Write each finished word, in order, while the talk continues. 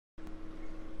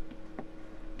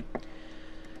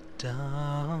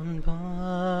Down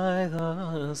by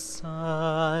the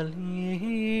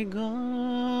Salley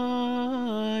Gardens,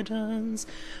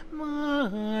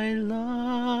 my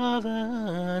love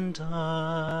and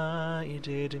I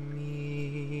did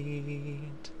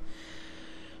meet.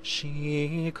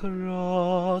 She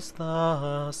crossed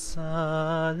the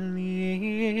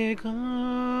Salley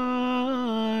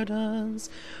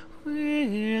Gardens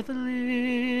with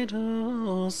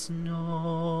little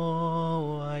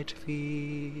snow-white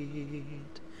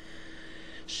feet.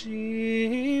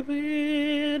 She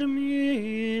bid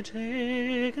me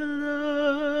take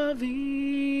love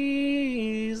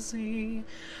easy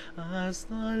as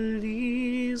the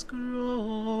leaves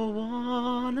grow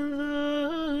on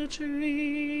the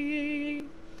tree.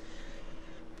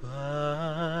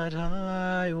 But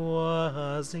I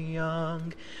was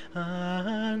young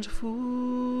and foolish,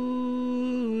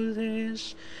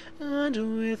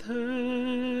 and with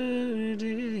her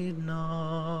did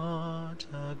not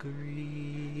agree.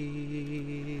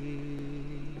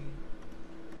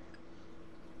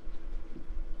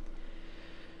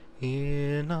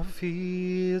 In a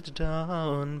field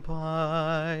down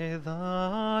by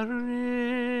the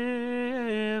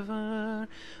river,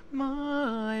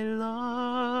 my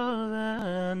love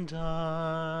and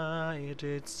I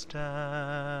did stand,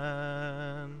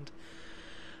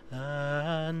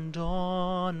 and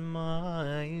on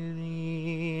my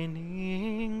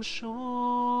leaning shoulder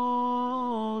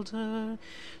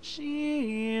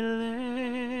she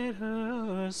laid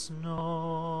her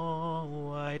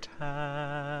snow-white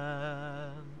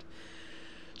hand.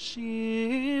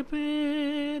 She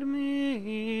bid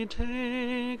me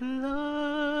take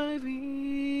life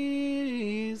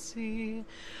easy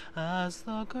as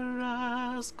the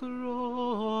grass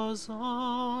grows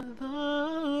on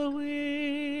the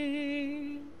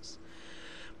wings.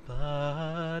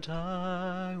 But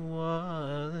I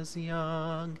was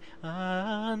young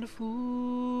and foolish,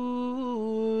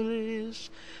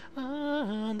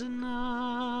 and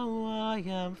now I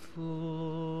am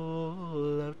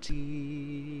full of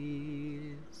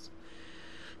tears.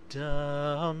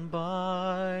 Down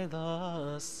by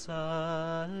the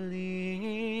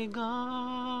Salley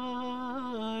Gardens,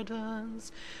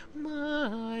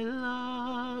 my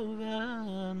love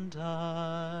and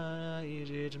I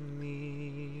did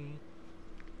meet.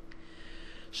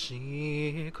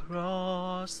 She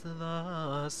crossed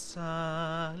the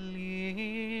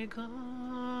Salley Gardens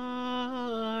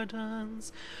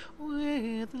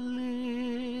with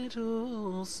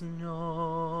little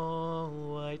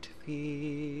snow-white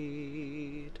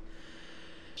feet.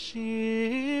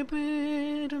 She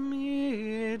bid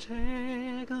me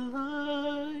take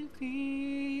life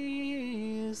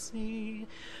easy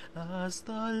as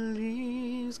the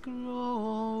leaves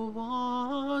grow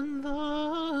on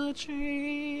the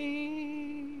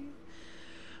tree.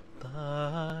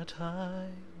 But I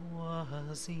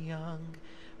was young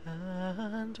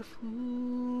and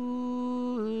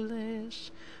foolish,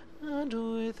 and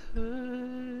with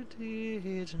her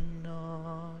did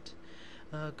not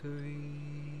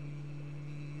agree.